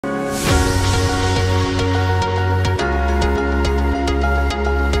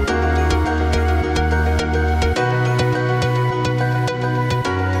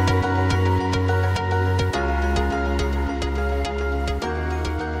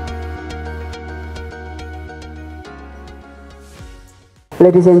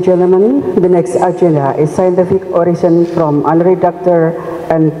Ladies and gentlemen, the next agenda is scientific oration from honorary doctor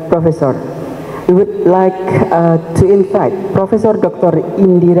and professor. We would like to invite Professor Dr.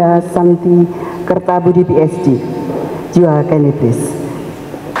 Indira Santi Kertabudi PhD. Juga, kindly please.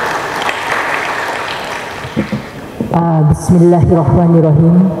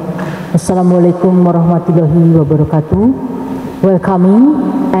 Bismillahirrahmanirrahim. Assalamualaikum warahmatullahi wabarakatuh. Welcoming,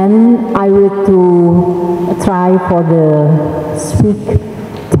 and I will to try for the speak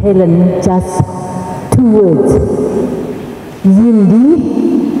talent just 2 words.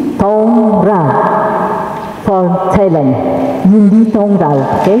 Yindi Tong Ra for Thailand. Yindi Tong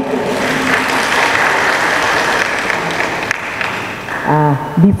Ra, okay?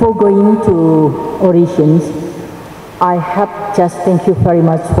 Before going to orations, I have just thank you very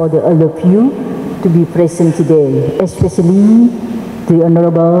much for all of you to be present today, especially the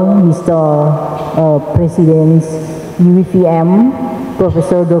Honorable Mr. President UIPM,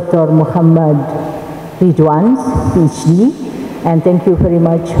 Professor Dr. Muhammad Ridwan, PhD, and thank you very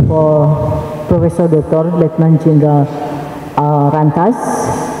much for Professor Dr. Lieutenant General Rantas,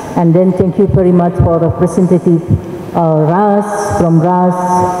 and then thank you very much for Representative Ras from Ras,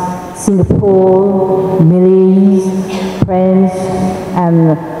 Singapore, Malaysia, France,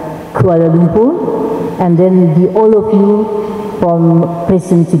 and Kuala Lumpur, and then all of you from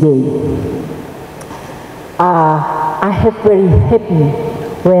present today. I have very happy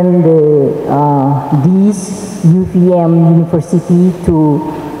when this UPM University to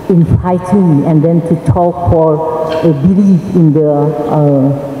invite me and then to talk for a belief in the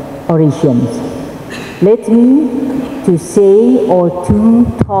orations. Let me to say or to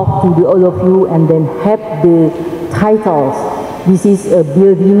talk to all of you and then have the titles. This is a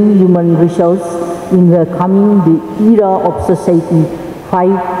building human resource in welcoming the era of society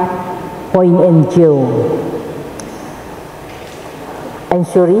 5.0. I'm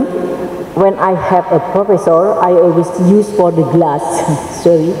sorry, when I have a professor, I always use for the glass.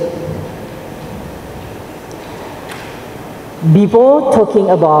 Sorry. Before talking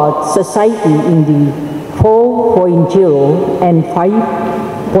about society in the 4.0 and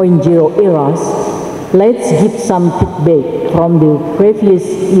 5.0 eras, let's give some feedback from the previous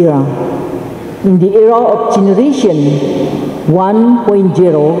era. In the era of generation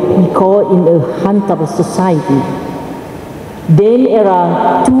 1.0, we call in a hunter society. Then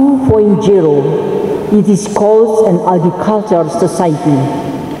era 2.0, it is called an agricultural society.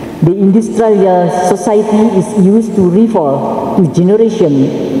 The industrial society is used to refer to generation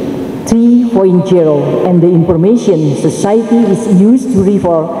 3.0, and the information society is used to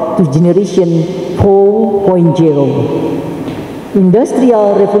refer to generation 4.0.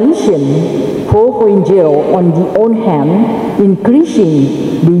 Industrial Revolution 4.0 on the one hand, increasing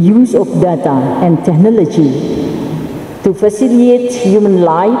the use of data and technology to facilitate human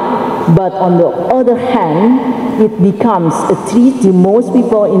life, but on the other hand, it becomes a threat to most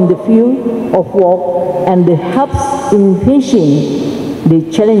people in the field of work and helps in facing the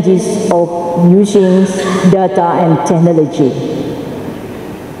challenges of using data and technology.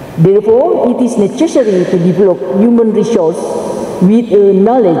 Therefore, it is necessary to develop human resource with a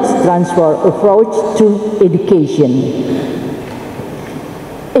knowledge transfer approach to education.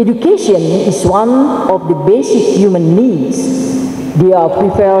 Education is one of the basic human needs. They are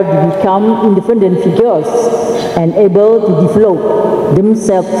prepared to become independent figures and able to develop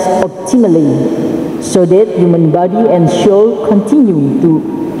themselves optimally so that human body and soul continue to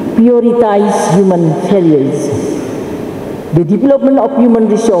prioritize human values. The development of human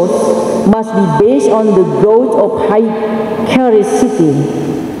resource must be based on the growth of high curiosity,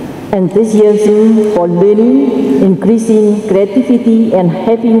 enthusiasm for learning, increasing creativity, and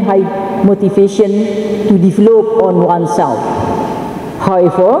having high motivation to develop on oneself.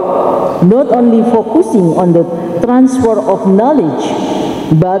 However, not only focusing on the transfer of knowledge,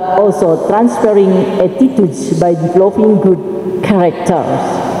 but also transferring attitudes by developing good characters,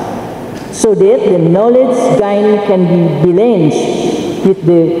 so that the knowledge gained can be balanced with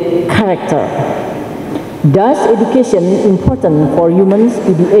the character. Thus, education is important for humans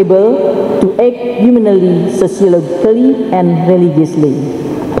to be able to act humanly, sociologically, and religiously.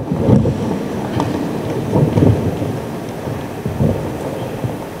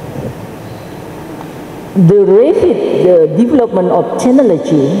 The rapid development of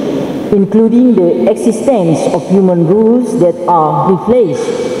technology, including the existence of human rules that are replaced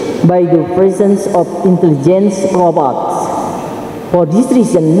by the presence of intelligent robots. For this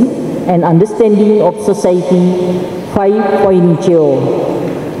reason, an understanding of society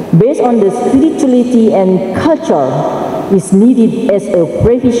 5.0 based on the spirituality and culture is needed as a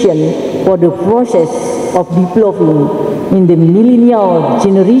provision for the process of developing in the millennial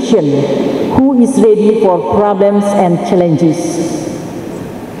generation who is ready for problems and challenges.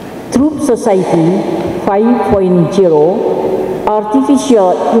 Through Society 5.0,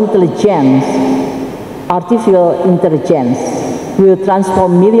 artificial intelligence will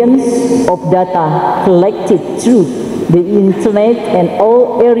transform millions of data collected through the Internet and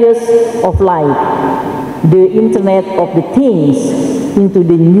all areas of life, the Internet of the Things, into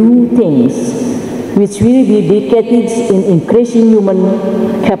the new things, which will be decades in increasing human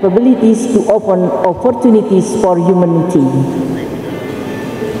capabilities to open opportunities for humanity.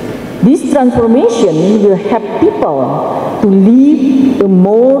 This transformation will help people to live a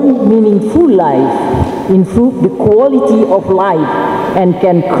more meaningful life, improve the quality of life, and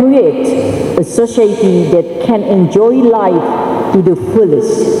can create a society that can enjoy life to the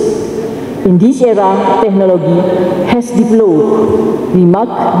fullest. In this era, technology has developed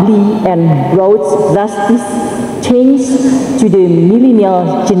remarkably and brought drastic change to the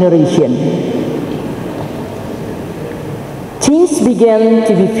millennial generation. Things began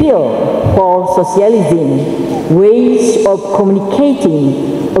to be felt for socializing, ways of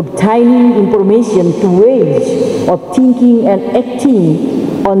communicating, obtaining information to ways of thinking and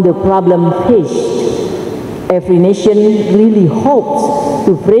acting on the problem faced. Every nation really hopes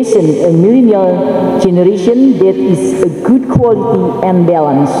to present a millennial generation that is a good quality and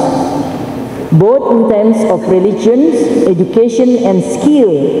balance, both in terms of religions, education and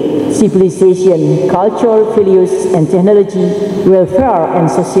skill, civilization, culture, values and technology, welfare and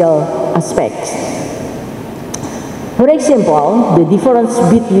social aspects. For example, the difference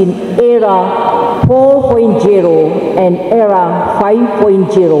between era 4.0 and era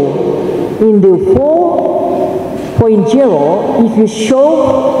 5.0. In the 4.0, if you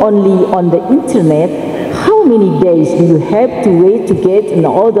shop only on the internet, how many days do you have to wait to get an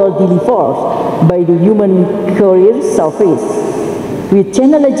order delivered by the human courier service? With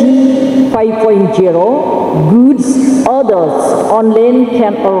technology 5.0, goods orders online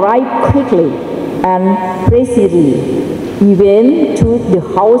can arrive quickly and precisely, even to the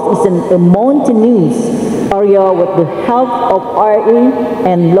house is a mountainous area with the help of AI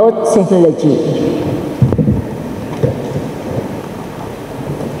and low technology.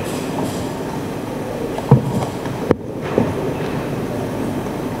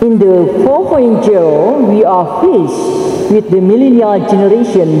 In the 4.0, we are faced with the millennial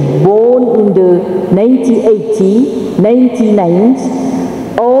generation born in the 1980s, 1990s,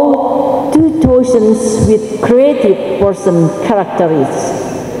 or 2000s with creative person characteristics,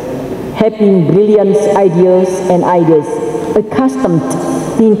 having brilliant ideas, accustomed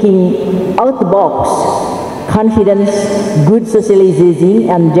thinking out the box, confidence, good socializing,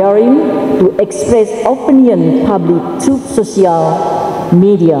 and daring to express opinion public through social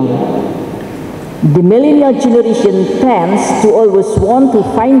media. The millennial generation tends to always want to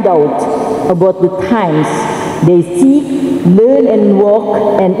find out about the times. They seek, learn and work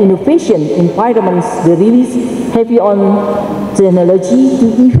and innovation environments that release heavy on technology to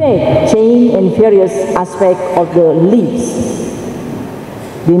effect change in various aspects of their lives.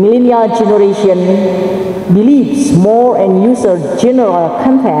 The millennial generation believes more and user general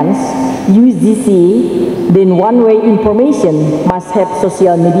contents, UGC, then one-way information must have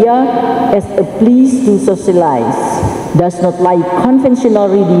social media as a place to socialize, does not like conventional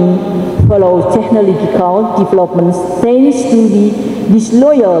reading, follows technological developments, tends to be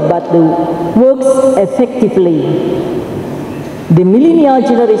disloyal but works effectively. The millennial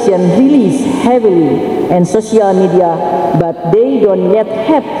generation relies heavily on social media, but they don't yet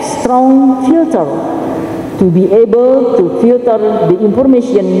have strong filter to be able to filter the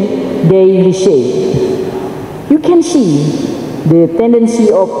information they receive. You can see the tendency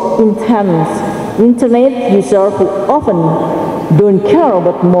of intense internet users who often don't care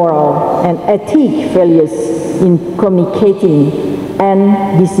about moral and ethic values in communicating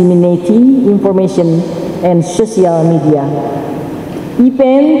and disseminating information and social media.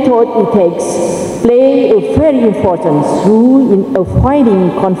 UIPM thought ethics play a very important role in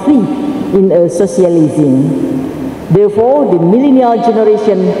avoiding conflict in socializing. Therefore, the millennial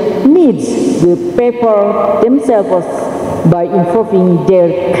generation needs to prepare themselves by improving their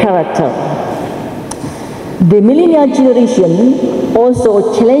character. The millennial generation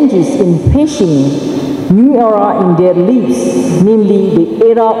also challenges in facing new era in their lives, namely the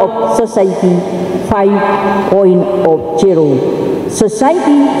era of Society 5.0.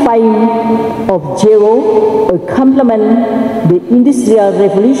 Society 5.0 complement the Industrial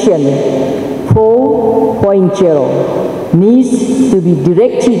Revolution 4.0 needs to be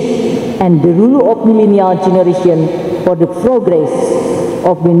directed and the rule of millennial generation for the progress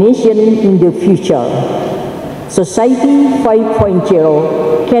of the nation in the future. Society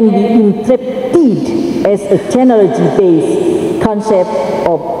 5.0 can be interpreted as a technology-based concept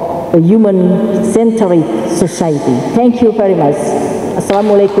of a human-centered society. Thank you very much.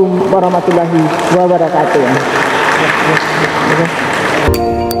 Assalamualaikum warahmatullahi wabarakatuh.